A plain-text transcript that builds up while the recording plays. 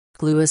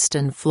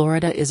Clewiston,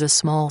 Florida is a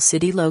small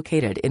city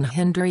located in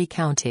Hendry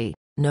County,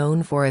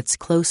 known for its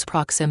close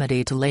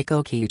proximity to Lake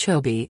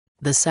Okeechobee,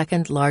 the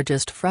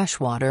second-largest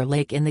freshwater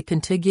lake in the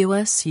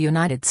contiguous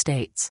United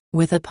States.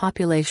 With a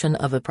population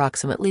of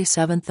approximately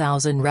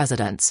 7,000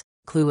 residents,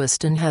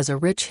 Clewiston has a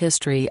rich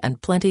history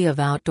and plenty of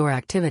outdoor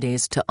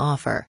activities to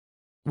offer.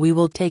 We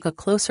will take a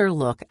closer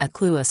look at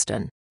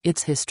Clewiston,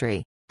 its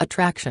history,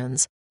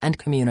 attractions, and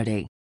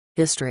community.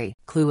 History.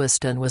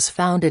 Clewiston was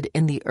founded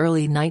in the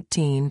early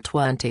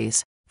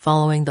 1920s,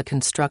 following the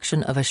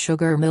construction of a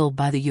sugar mill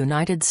by the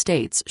United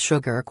States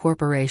Sugar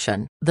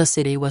Corporation. The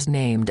city was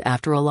named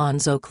after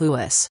Alonzo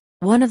Clewis,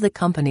 one of the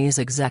company's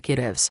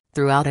executives.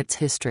 Throughout its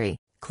history,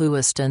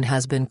 Clewiston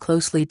has been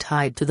closely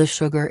tied to the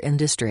sugar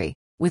industry,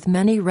 with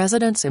many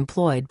residents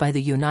employed by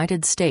the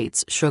United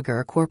States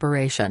Sugar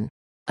Corporation.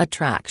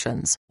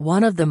 Attractions.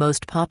 One of the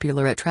most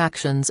popular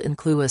attractions in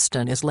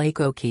Clewiston is Lake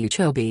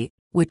Okeechobee,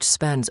 which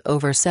spans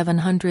over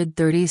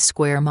 730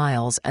 square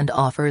miles and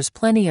offers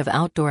plenty of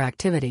outdoor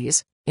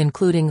activities,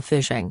 including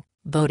fishing,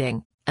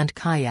 boating, and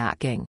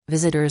kayaking.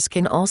 Visitors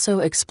can also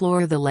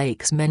explore the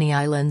lake's many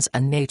islands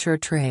and nature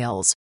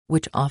trails,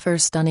 which offer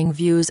stunning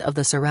views of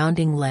the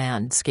surrounding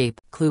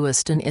landscape.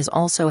 Clewiston is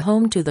also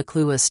home to the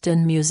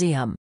Clewiston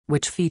Museum,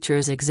 which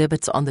features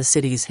exhibits on the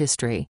city's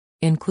history,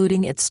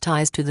 including its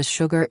ties to the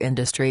sugar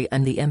industry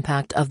and the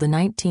impact of the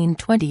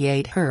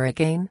 1928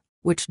 hurricane,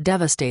 which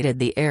devastated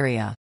the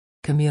area.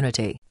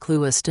 Community.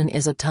 Clewiston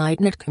is a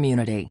tight-knit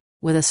community,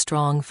 with a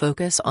strong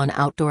focus on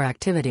outdoor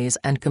activities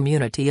and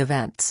community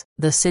events.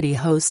 The city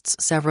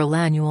hosts several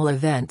annual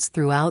events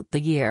throughout the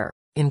year,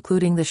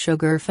 including the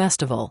Sugar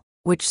Festival,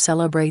 which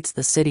celebrates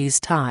the city's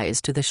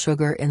ties to the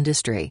sugar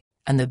industry,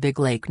 and the Big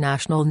Lake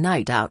National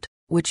Night Out,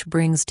 which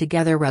brings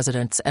together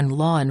residents and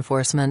law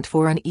enforcement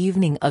for an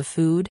evening of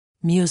food,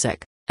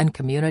 music, and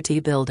community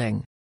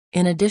building.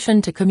 In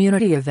addition to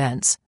community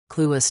events,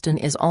 Clewiston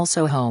is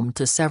also home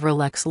to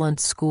several excellent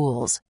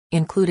schools,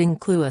 including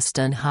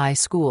Clewiston High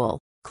School,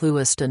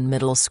 Clewiston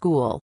Middle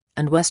School,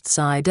 and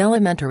Westside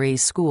Elementary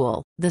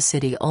School. The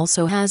city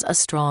also has a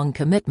strong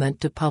commitment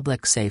to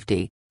public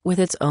safety, with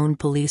its own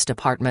police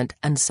department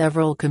and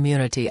several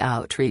community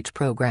outreach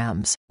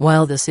programs.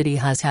 While the city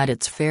has had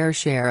its fair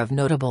share of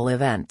notable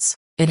events,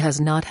 it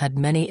has not had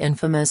many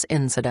infamous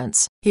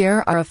incidents.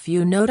 Here are a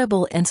few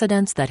notable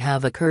incidents that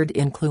have occurred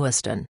in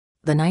Clewiston.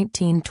 The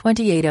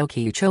 1928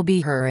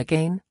 Okeechobee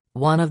hurricane.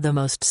 One of the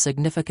most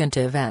significant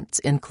events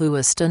in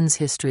Clewiston's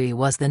history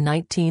was the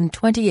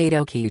 1928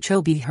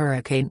 Okeechobee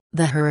hurricane.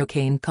 The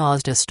hurricane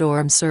caused a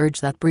storm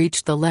surge that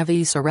breached the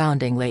levee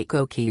surrounding Lake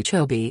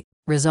Okeechobee,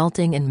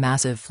 resulting in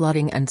massive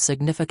flooding and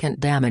significant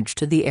damage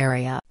to the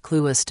area.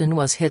 Clewiston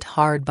was hit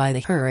hard by the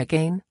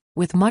hurricane,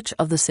 with much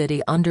of the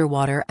city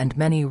underwater and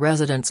many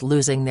residents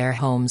losing their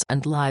homes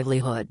and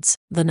livelihoods.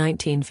 The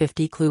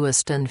 1950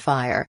 Clewiston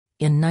fire.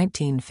 In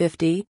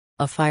 1950,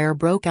 a fire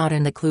broke out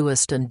in the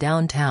Clewiston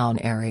downtown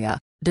area,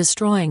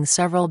 destroying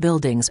several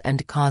buildings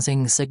and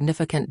causing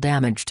significant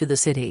damage to the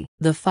city.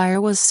 The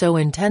fire was so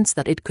intense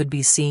that it could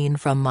be seen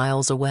from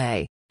miles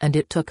away, and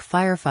it took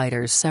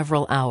firefighters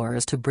several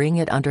hours to bring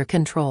it under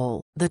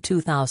control. The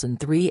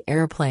 2003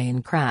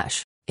 airplane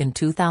crash. In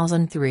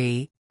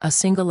 2003, a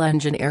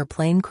single-engine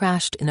airplane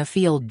crashed in a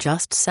field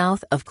just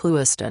south of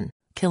Clewiston,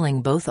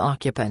 killing both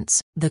occupants.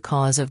 The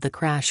cause of the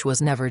crash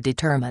was never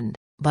determined,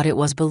 but it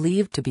was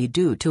believed to be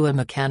due to a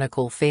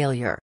mechanical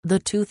failure. The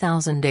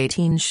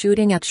 2018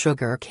 shooting at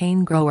Sugar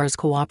Cane Growers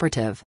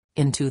Cooperative.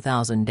 In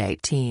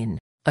 2018,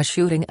 a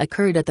shooting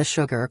occurred at the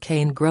Sugar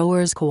Cane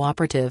Growers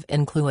Cooperative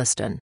in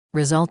Clewiston,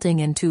 resulting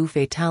in 2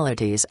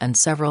 fatalities and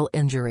several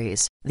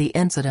injuries. The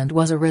incident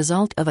was a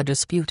result of a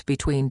dispute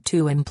between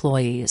 2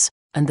 employees,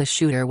 and the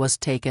shooter was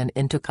taken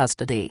into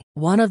custody.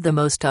 One of the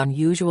most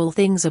unusual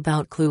things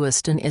about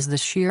Clewiston is the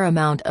sheer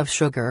amount of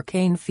sugar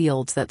cane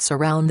fields that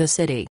surround the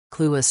city.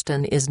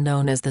 Clewiston is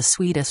known as the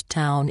sweetest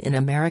town in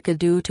America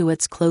due to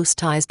its close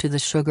ties to the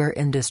sugar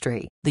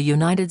industry. The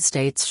United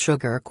States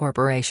Sugar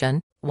Corporation,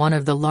 one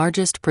of the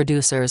largest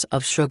producers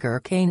of sugar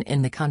cane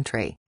in the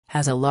country,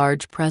 has a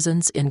large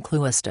presence in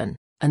Clewiston,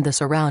 and the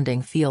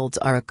surrounding fields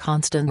are a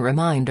constant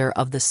reminder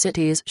of the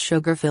city's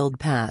sugar-filled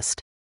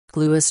past.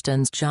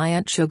 Clewiston's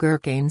giant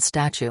sugarcane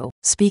statue.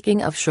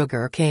 Speaking of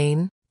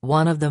sugarcane,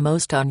 one of the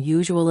most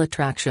unusual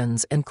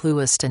attractions in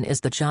Clewiston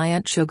is the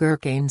giant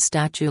sugarcane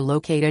statue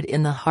located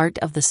in the heart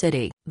of the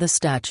city. The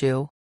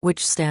statue,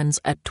 which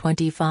stands at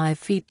 25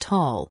 feet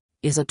tall,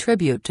 is a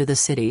tribute to the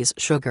city's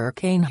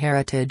sugarcane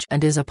heritage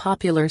and is a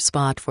popular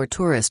spot for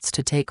tourists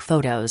to take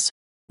photos.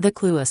 The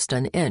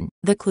Clewiston Inn.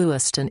 The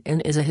Clewiston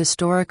Inn is a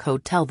historic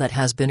hotel that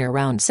has been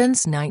around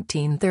since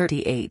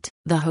 1938.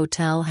 The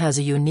hotel has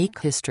a unique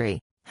history,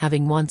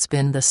 having once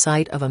been the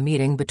site of a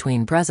meeting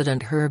between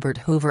President Herbert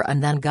Hoover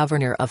and then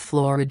Governor of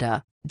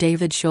Florida,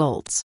 David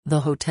Schultz.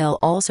 The hotel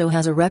also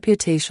has a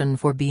reputation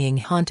for being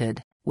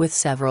haunted, with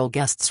several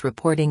guests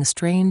reporting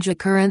strange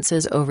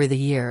occurrences over the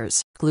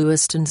years.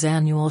 Clewiston's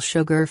annual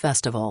Sugar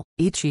Festival.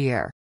 Each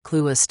year,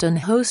 Clewiston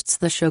hosts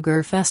the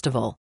Sugar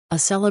Festival, a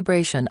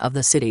celebration of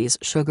the city's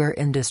sugar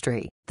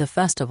industry. The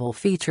festival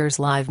features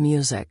live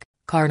music,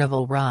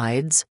 carnival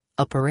rides,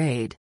 a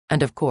parade,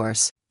 and of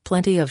course,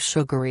 plenty of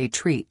sugary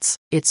treats.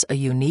 It's a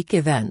unique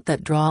event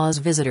that draws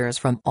visitors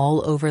from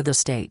all over the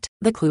state.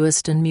 The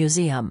Clewiston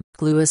Museum.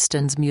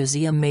 Clewiston's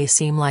museum may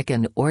seem like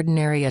an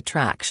ordinary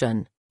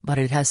attraction, but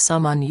it has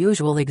some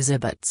unusual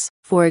exhibits.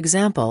 For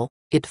example,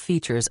 it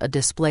features a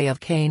display of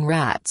cane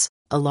rats,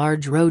 a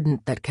large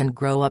rodent that can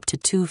grow up to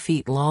 2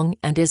 feet long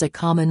and is a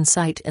common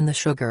sight in the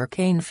sugar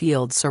cane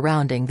fields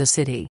surrounding the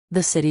city.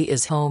 The city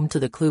is home to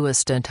the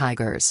Clewiston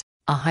Tigers,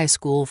 a high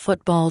school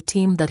football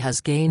team that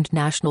has gained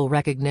national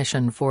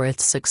recognition for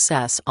its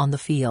success on the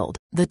field.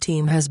 The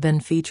team has been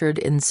featured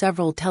in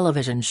several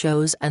television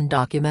shows and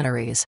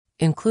documentaries,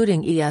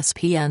 including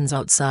ESPN's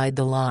Outside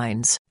the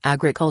Lines.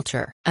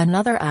 Agriculture.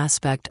 Another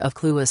aspect of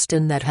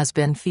Clewiston that has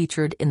been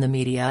featured in the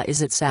media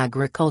is its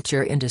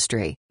agriculture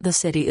industry. The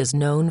city is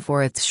known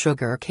for its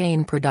sugar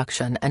cane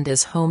production and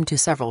is home to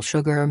several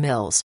sugar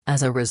mills.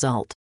 As a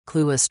result,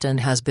 Clewiston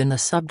has been the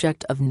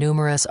subject of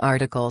numerous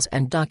articles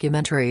and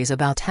documentaries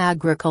about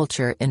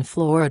agriculture in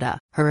Florida.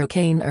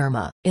 Hurricane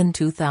Irma. In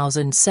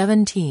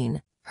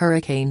 2017,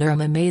 Hurricane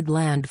Irma made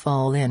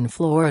landfall in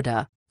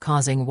Florida,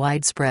 causing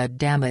widespread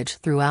damage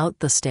throughout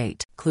the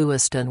state.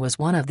 Clewiston was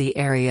one of the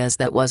areas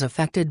that was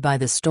affected by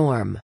the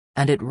storm,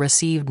 and it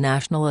received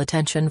national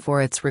attention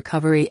for its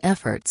recovery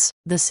efforts.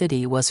 The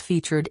city was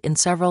featured in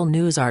several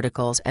news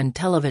articles and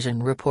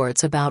television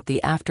reports about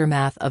the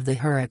aftermath of the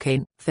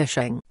hurricane.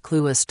 Fishing.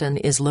 Clewiston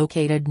is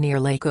located near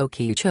Lake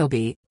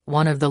Okeechobee,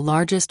 one of the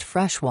largest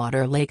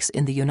freshwater lakes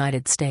in the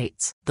United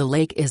States. The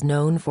lake is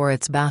known for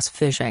its bass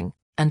fishing,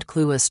 and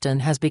Clewiston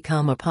has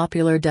become a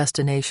popular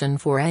destination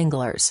for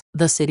anglers.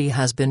 The city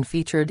has been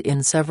featured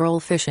in several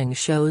fishing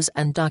shows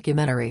and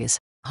documentaries,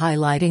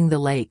 highlighting the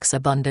lake's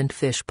abundant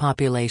fish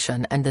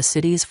population and the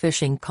city's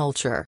fishing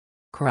culture.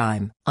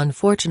 Crime.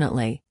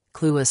 Unfortunately,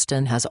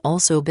 Clewiston has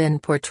also been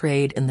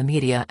portrayed in the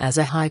media as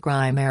a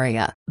high-crime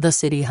area. The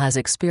city has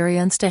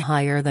experienced a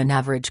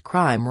higher-than-average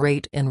crime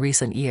rate in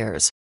recent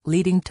years,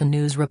 leading to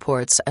news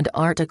reports and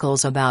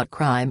articles about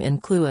crime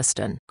in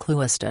Clewiston.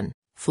 Clewiston,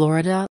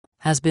 Florida,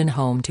 has been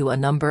home to a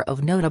number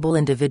of notable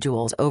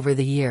individuals over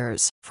the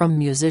years. From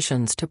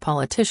musicians to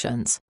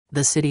politicians,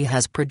 the city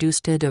has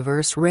produced a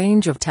diverse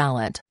range of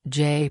talent.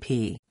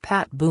 J.P.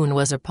 Pat Boone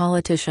was a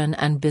politician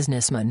and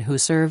businessman who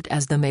served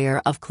as the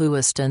mayor of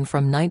Clewiston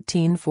from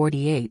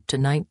 1948 to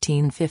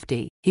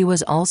 1950. He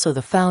was also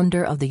the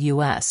founder of the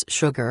U.S.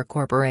 Sugar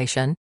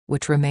Corporation,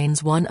 which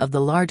remains one of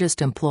the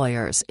largest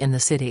employers in the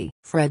city.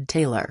 Fred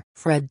Taylor.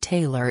 Fred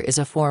Taylor is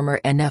a former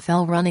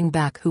NFL running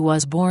back who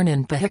was born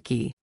in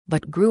Pahiki,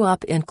 but grew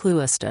up in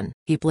Clewiston.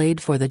 He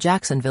played for the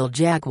Jacksonville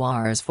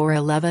Jaguars for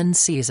 11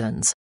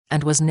 seasons,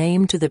 and was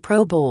named to the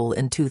Pro Bowl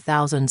in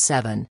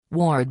 2007.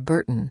 Ward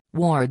Burton.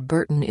 Ward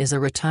Burton is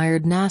a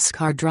retired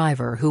NASCAR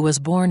driver who was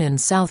born in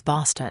South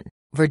Boston,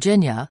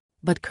 Virginia,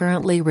 but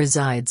currently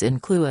resides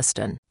in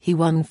Clewiston. He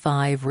won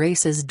 5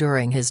 races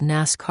during his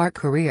NASCAR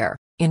career,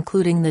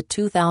 including the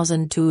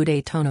 2002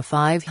 Daytona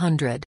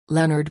 500.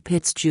 Leonard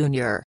Pitts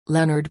Jr.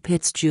 Leonard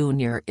Pitts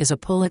Jr. is a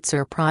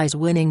Pulitzer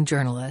Prize-winning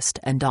journalist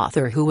and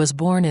author who was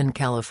born in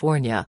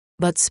California,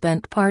 but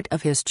spent part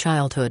of his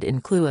childhood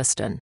in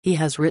Clewiston. He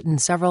has written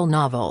several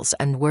novels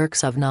and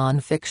works of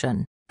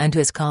non-fiction, and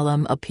his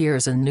column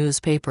appears in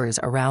newspapers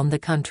around the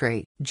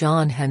country.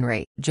 John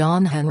Henry.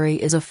 John Henry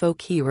is a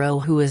folk hero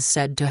who is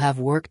said to have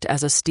worked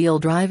as a steel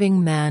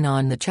driving man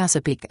on the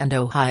Chesapeake and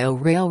Ohio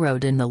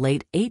Railroad in the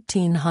late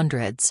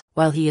 1800s.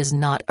 While he is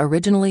not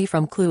originally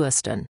from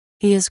Clewiston,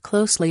 he is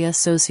closely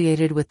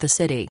associated with the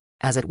city,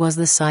 as it was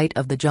the site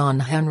of the John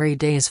Henry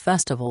Days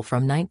Festival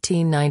from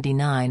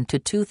 1999 to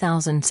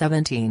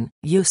 2017.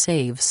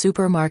 U-Save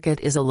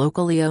Supermarket is a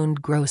locally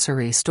owned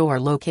grocery store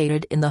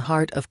located in the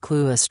heart of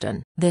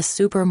Clewiston. This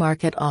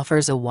supermarket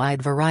offers a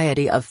wide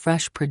variety of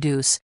fresh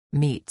produce,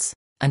 meats,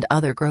 and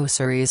other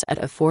groceries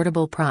at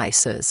affordable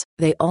prices.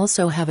 They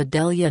also have a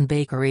deli and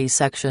bakery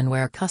section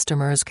where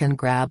customers can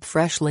grab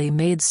freshly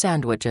made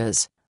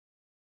sandwiches,